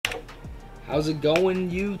How's it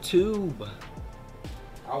going, YouTube?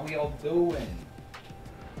 How we all doing?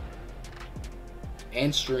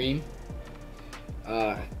 And stream.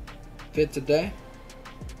 Fit today.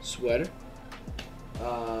 Sweater.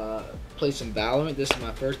 Play some Valorant. This is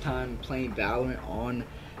my first time playing Valorant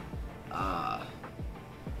on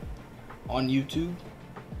YouTube.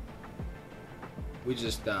 We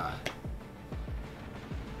just gonna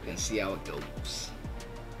see how it goes.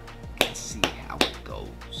 Gonna see how it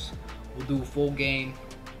goes. We'll do a full game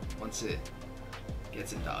once it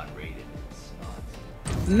gets into unrated. It's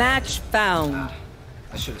not. Match found.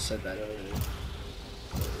 I should have said that earlier.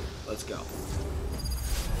 Let's go.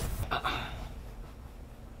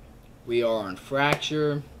 We are on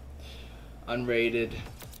Fracture, unrated.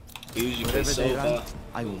 We usually play Sova.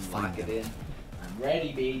 I will find it in. I'm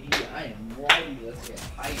ready, baby. I am ready. Let's get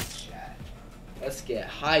hyped, chat. Let's get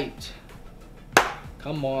hyped.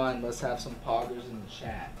 Come on, let's have some poggers in the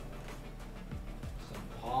chat. Some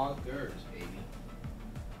poggers, baby.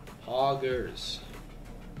 Poggers.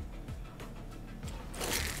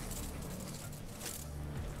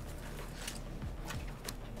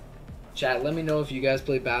 Chat, let me know if you guys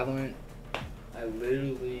play Valorant. I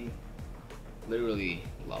literally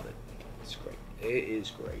love it. It's great. It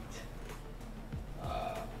is great.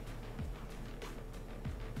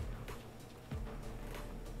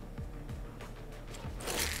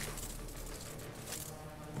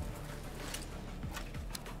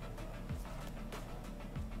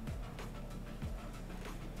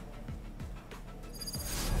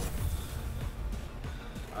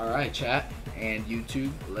 Alright, chat and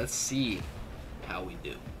YouTube, let's see how we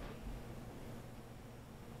do.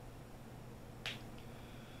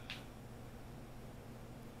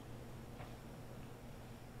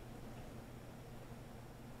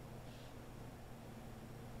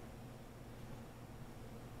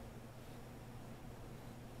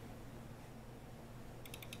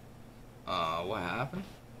 What happened?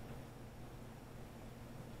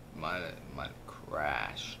 Might have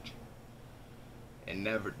crashed. It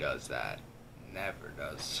never does that. Never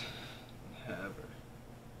does. Never.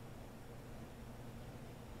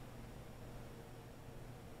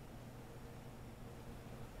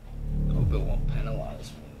 Hope it won't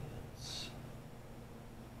penalize me.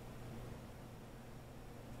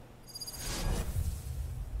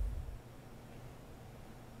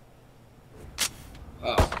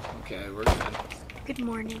 Oh, okay, we're good. Good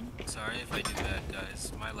morning. Sorry if I do that,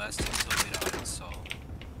 guys. My last team told me to uninstall.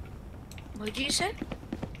 What did you say?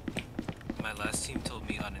 My last team told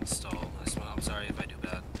me uninstall. I'm sorry if I do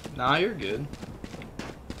that. Nah, you're good.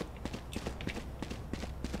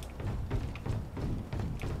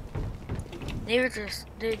 They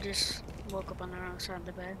just woke up on the wrong side of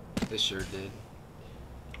the bed. They sure did.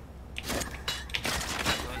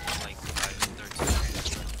 I'm like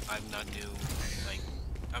 5-13. I'm not new. Like,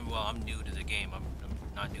 I'm new to the game. I'm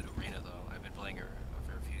not new to Reyna though. I've been playing her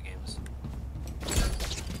for a few games.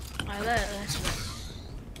 That's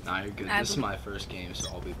Nah, you're good. This is my first game, so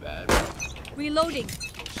I'll be bad. Reloading.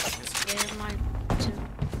 yeah, mine too.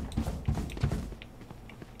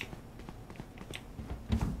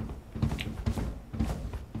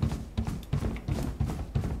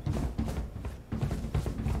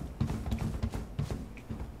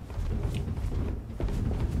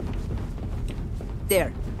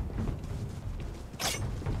 There.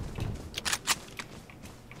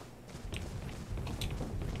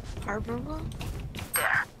 Harbor wall?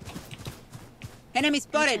 Enemy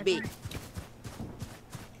spotted, B.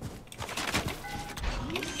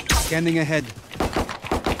 Scanning ahead.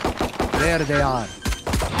 There they are.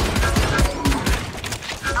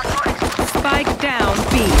 Spike down,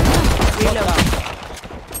 B. Reload.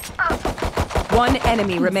 One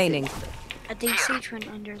enemy remaining. I think Sage went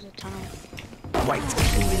under the tunnel. White.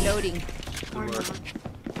 Reloading. Or not.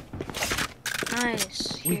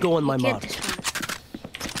 Nice. We go on my get mark. this one.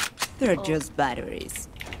 They're Oh. just batteries.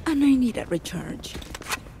 And I need a recharge.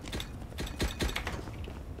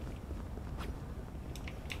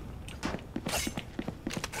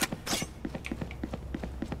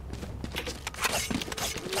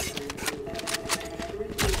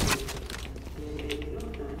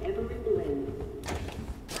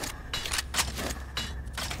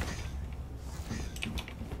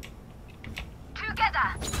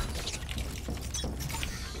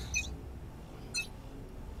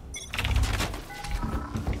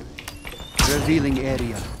 Revealing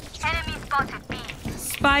area. Enemy spotted B.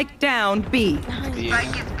 Spike down, B.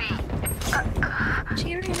 Spike is B.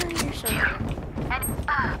 Cheer yourself.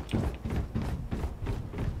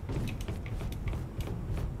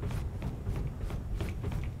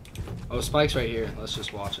 Oh, Spike's right here. Let's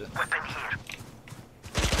just watch it. Weapon here.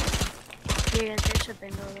 Yeah, there's a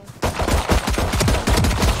window though.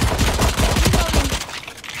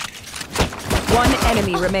 One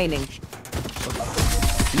enemy remaining.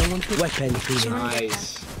 No one could weapon cleaner.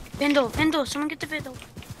 Nice. Window, someone get the window.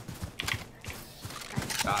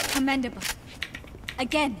 Got it. Commendable.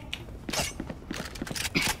 Again.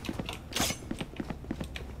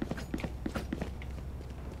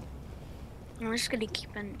 I'm just gonna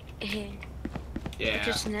keep an here. Yeah.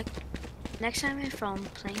 Because next time if I'm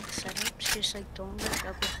playing setups, just like don't let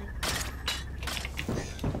everything.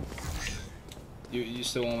 You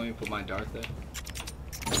still want me to put my dart there?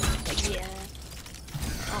 Yeah.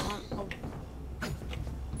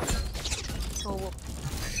 Oh.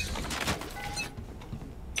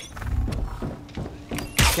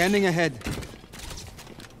 Scanning ahead.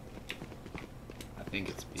 I think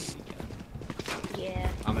it's B again. Yeah.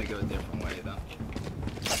 I'm gonna go a different way though.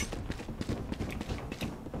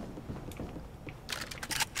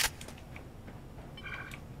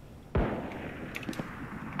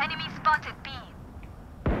 Enemy spotted B.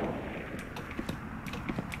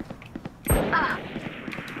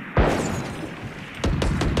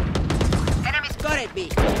 Enemy Spotted B.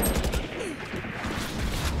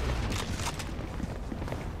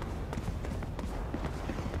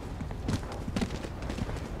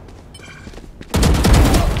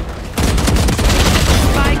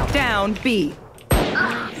 Spike down B.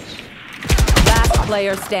 Last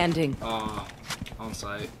player standing. On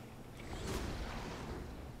site.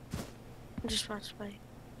 Just watch play.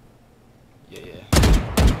 Yeah.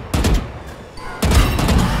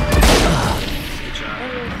 Good job.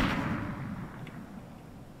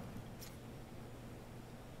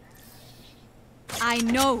 I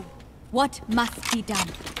know what must be done.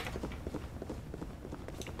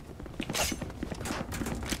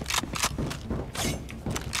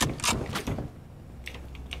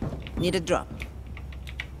 Need a drop.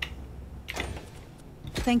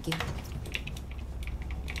 Thank you.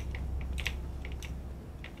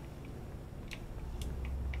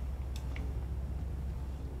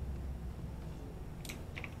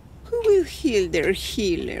 Who will heal their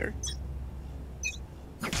healer?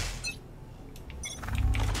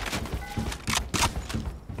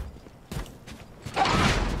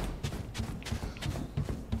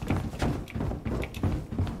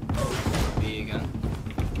 B again.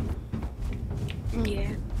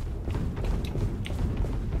 Yeah.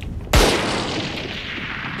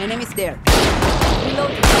 Enemies there.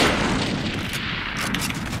 Reloading.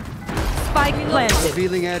 Spike planted.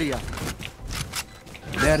 Revealing area.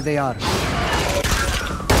 There they are.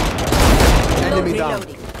 Enemy down.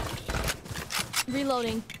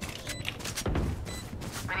 Reloading.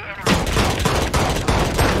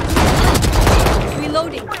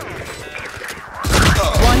 Reloading.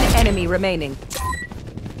 One enemy remaining.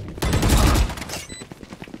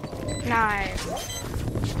 Nice.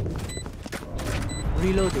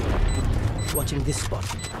 Reloading. Watching this spot.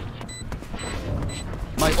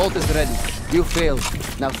 My ult is ready. You failed.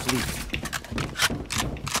 Now flee.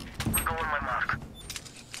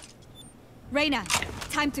 Reyna,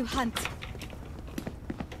 time to hunt.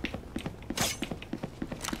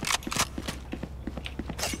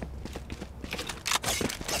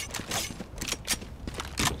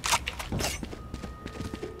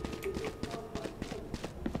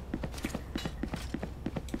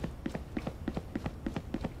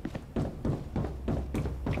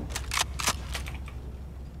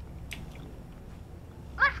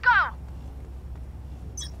 Let's go.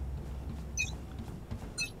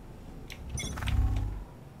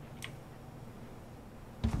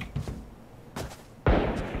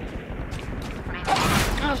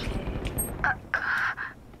 Okay.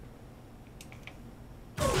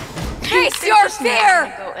 Face your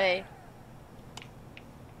fear! Go A.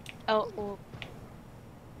 Oh.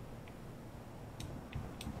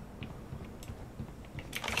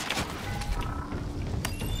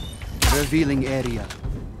 Revealing area.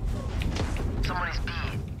 Someone is B.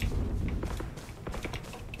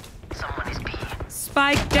 Someone is B.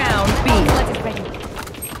 Spike down B. Let it ready.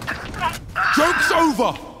 Joke's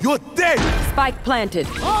over! You're dead! Spike planted.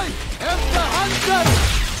 I am the hunter!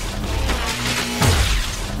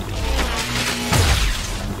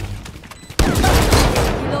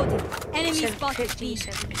 Reloading. Enemy spotted B.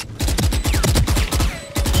 57.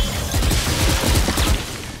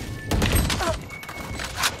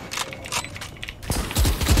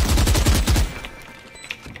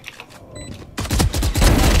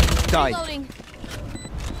 Die. Reloading.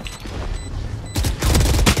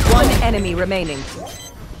 One enemy remaining.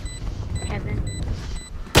 Heaven.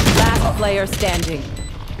 Last player standing.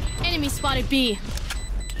 Enemy spotted B.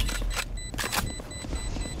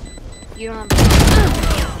 You don't have.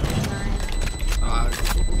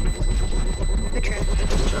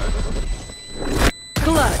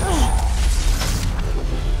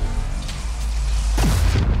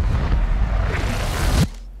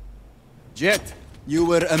 Jet, you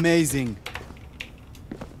were amazing.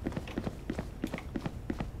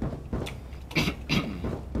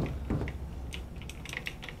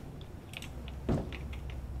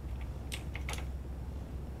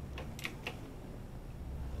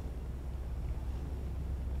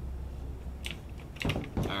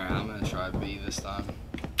 Alright, I'm gonna try B this time.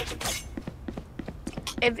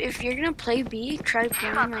 If you're gonna play B, try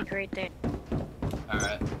playing like right there.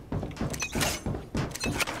 Alright.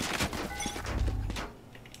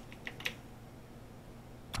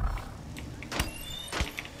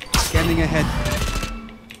 Scanning ahead.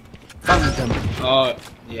 Found them. Oh,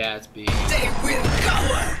 yeah, it's B.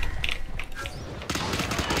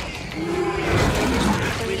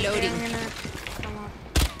 Reloading.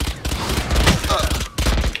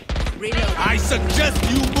 I suggest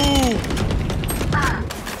you move.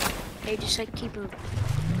 Hey, just like keep moving.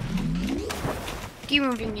 Keep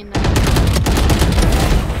moving in there.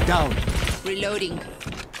 Down. Reloading.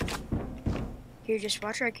 Here, just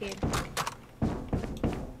watch arcade.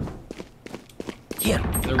 Here.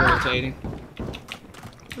 They're rotating.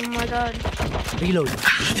 Oh my god. Reloading.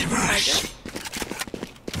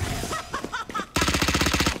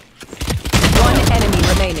 One enemy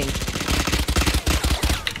remaining.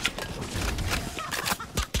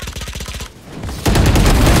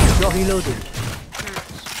 You're reloading.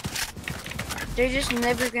 They're just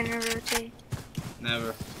never gonna rotate.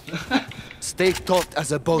 Never. Stay taut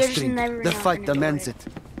as a They're just bowstring. never The not fight gonna do demands it.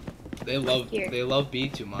 it. Here. They love B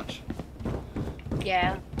too much.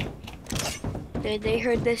 Yeah. They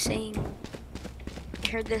heard the saying.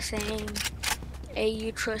 They heard the saying. A,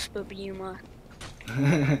 you trust, but you must.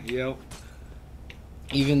 Yep.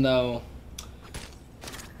 Even though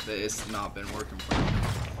it's not been working for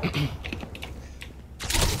me.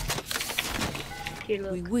 Here,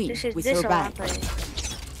 look. We win. This is We this how I survive. play.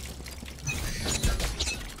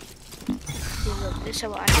 Here, look. This is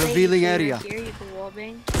how I play. Revealing You can area. right Here, you can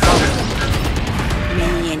wallbang.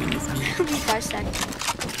 Many enemies. 5 seconds.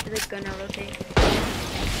 They're gonna rotate.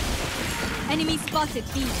 Enemy spotted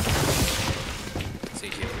B. See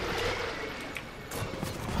here.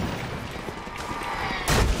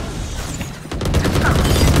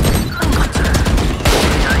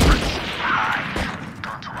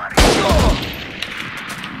 Don't worry.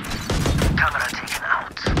 Camera taken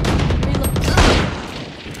out.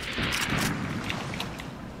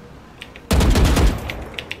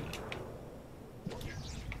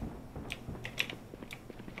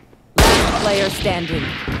 Last player standing.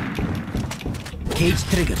 Cage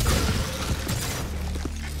triggered.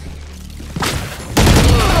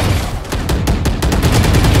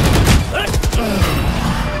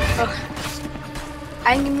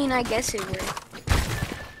 I guess it would.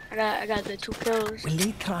 I got the 2 kills. Will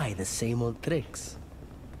they try the same old tricks?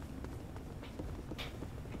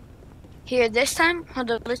 Here, this time,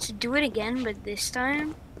 hold up, let's do it again, but this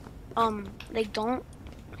time, like, don't,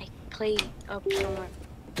 like, play up somewhere.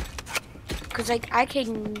 Cause, like, I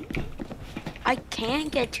can't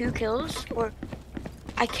get 2 kills, or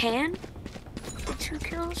I can get 2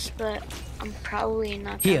 kills, but I'm probably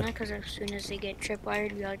not Here. gonna, cause as soon as they get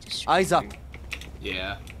tripwired, we all just... Eyes up.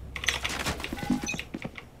 Yeah.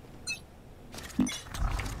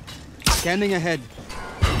 Scanning ahead.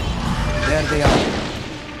 There they are.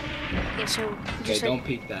 Yeah, so, Okay, just, don't like,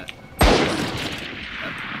 peek that.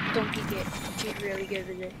 don't peek it. She's really good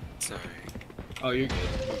with it. Sorry. Oh, you're good.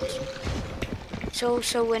 You're good.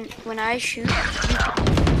 So when I shoot,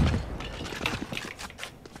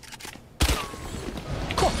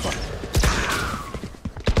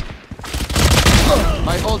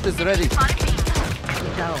 My ult is ready.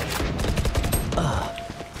 Down.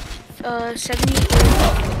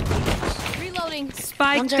 78. Reloading.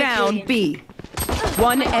 Spike One's down arcade. B.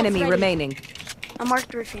 One enemy ready. remaining. I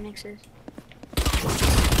marked where Phoenix is.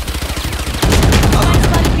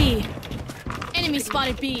 Spotted B. Enemy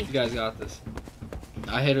spotted B. You guys got this.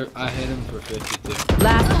 I hit him for 52.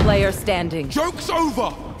 Last player standing. Joke's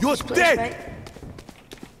over. You're Split, dead. right?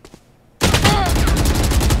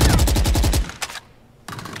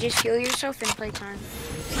 Just heal yourself and play time.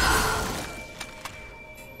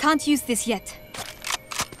 Can't use this yet.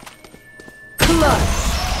 Good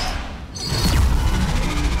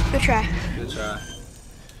try. Good try.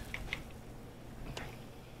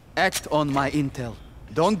 Act on my intel.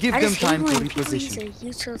 Don't give I them just hate time to when people use reposition. a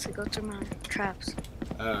util to go through my traps.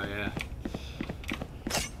 Oh yeah.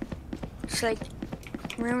 It's like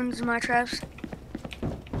ruins my traps.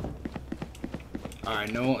 All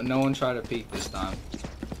right, no one try to peek this time.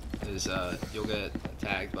 Is you'll get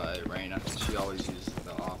tagged by Reyna. She always uses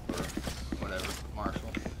the off or whatever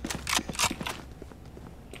Marshall.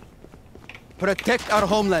 Protect our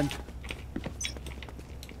homeland.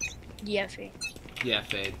 Yeah, fade. Yeah,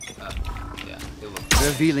 fade. Yeah, it will.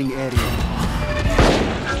 Revealing area.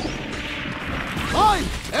 I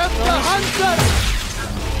am the hunter!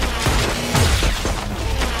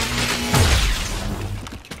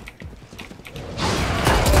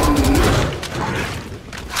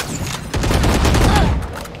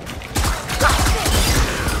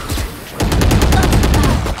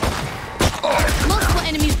 Multiple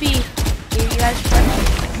enemies B. You guys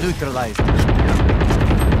first. Neutralized.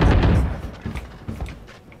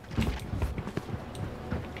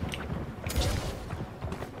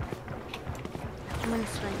 I'm gonna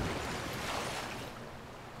swing.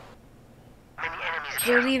 Many enemies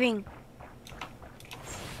They're leaving.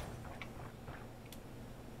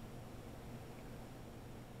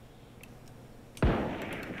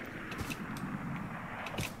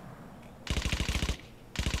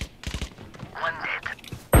 one dead.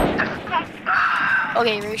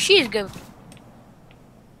 Okay, she is good.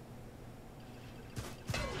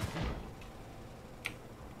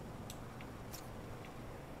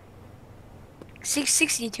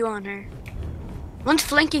 $662 on her. One's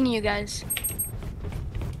flanking you guys.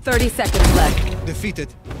 30 seconds left.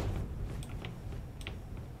 Defeated.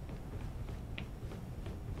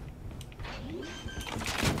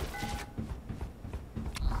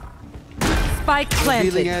 Spike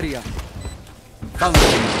Revealing planted. area. Found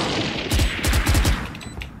them.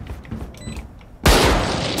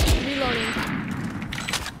 Reloading.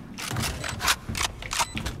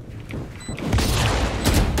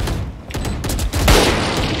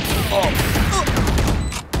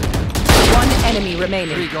 One enemy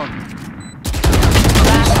remaining. Three gone.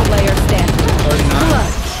 Last player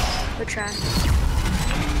standing. Good try.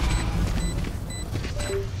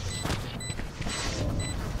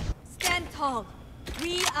 Stand tall.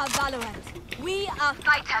 We are Valorant. We are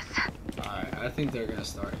fighters. Alright, I think they're gonna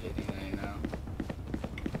start hitting A now.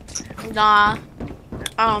 Nah.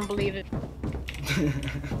 I don't believe it.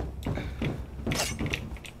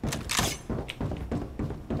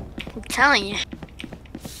 I'm telling you.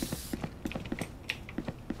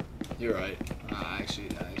 You're right. I actually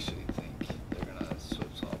think they're gonna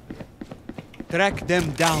switch off here. Track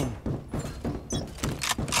them down.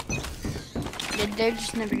 They're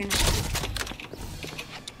just never gonna.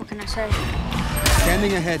 What can I say?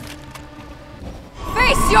 Scanning ahead.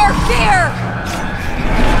 Face your fear!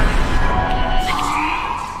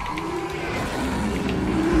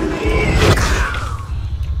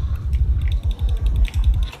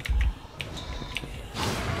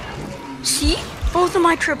 See? Both of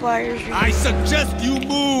my tripwires. I suggest you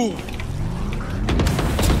move.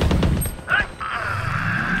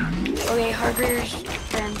 Okay, Hargreaves,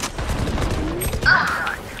 then.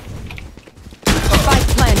 Spike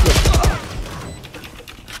planted.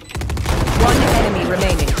 One enemy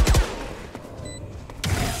remaining.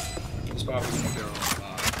 It's probably gonna go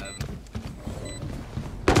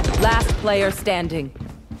heaven. Last player standing.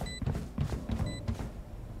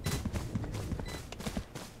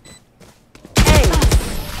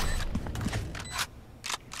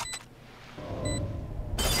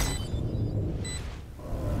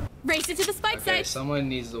 Race into the spike Okay, site. someone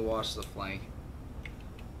needs to watch the flank.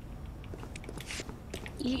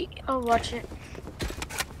 I'll watch it.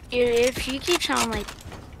 If she keeps on like,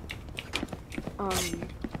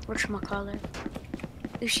 whatchamacallit?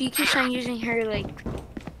 If she keeps on using her like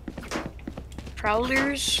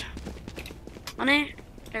prowlers on it,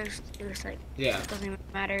 it was like Yeah, doesn't even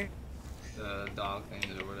matter. the dog things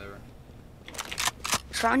or whatever.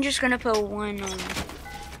 So I'm just gonna put one on.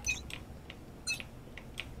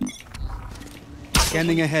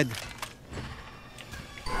 Scanning ahead.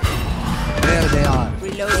 There they are.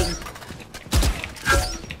 Reloading.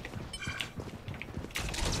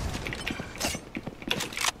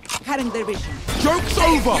 Cutting their vision. Joke's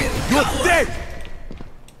over. You're dead.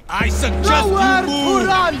 I suggest you move.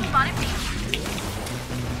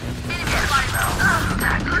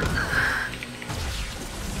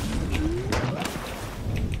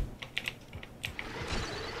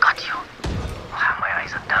 Got you. My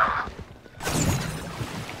eyes are down.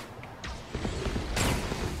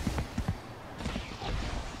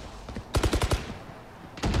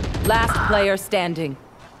 Last player standing.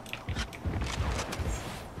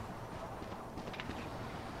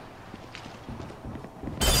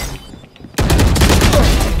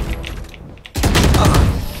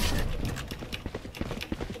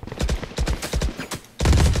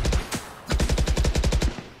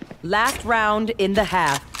 Last round in the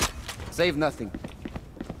half. Save nothing.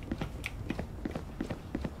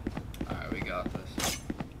 Alright, we got this.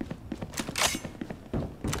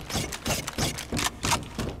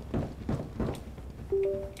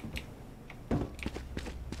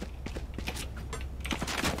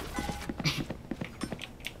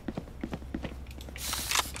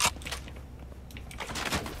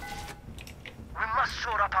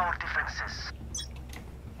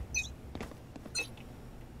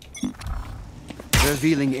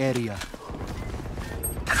 Revealing area.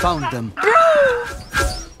 Found them.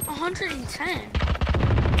 110. 110.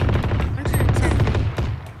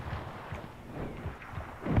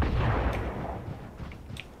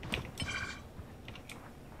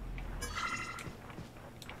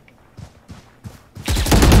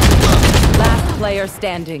 Last player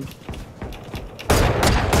standing.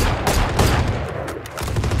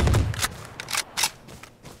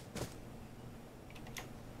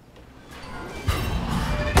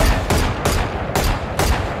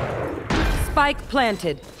 Spike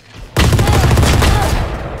planted.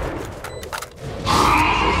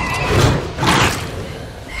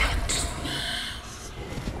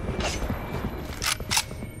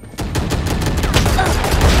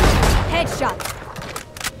 Headshot.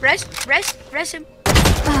 Rest him.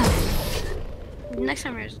 Next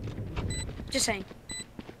time, rest. Just saying.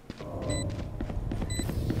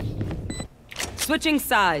 Switching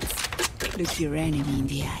sides. Look your enemy in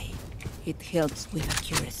the eye. It helps with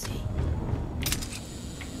accuracy.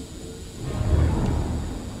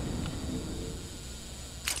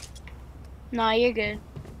 Nah, you're good.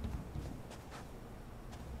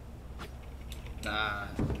 Nah,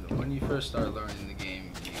 when you first start learning the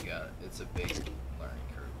game, it's a big learning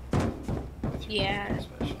curve. With your Yeah. partner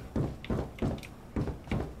especially.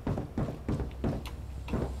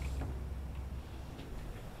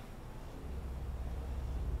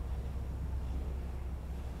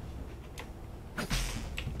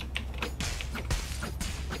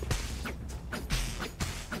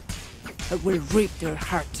 I will rip their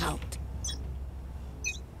hearts out.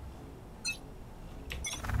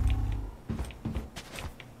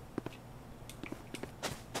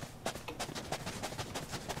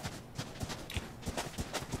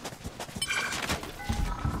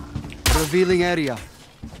 Revealing area.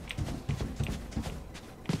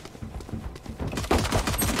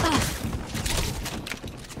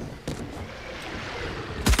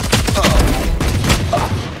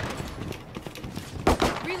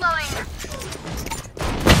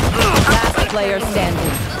 Last player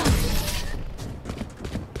standing.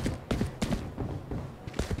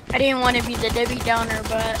 I didn't want to be the Debbie Downer,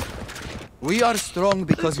 but We are strong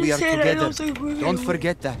because we are said I together. don't think we're Don't gonna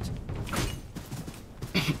forget that.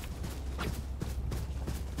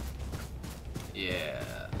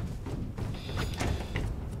 Yeah.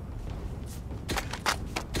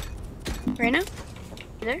 Reyna,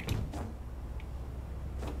 you there?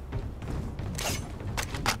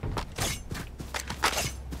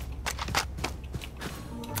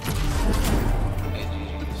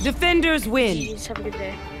 Defenders win. Jeez, have a good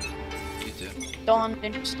day. You too. Dawn.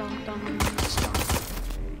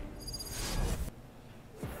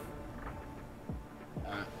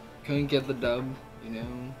 Couldn't get the dub,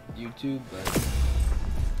 YouTube, but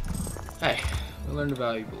hey, we learned a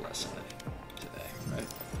valuable lesson today, right?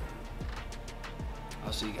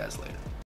 I'll see you guys later.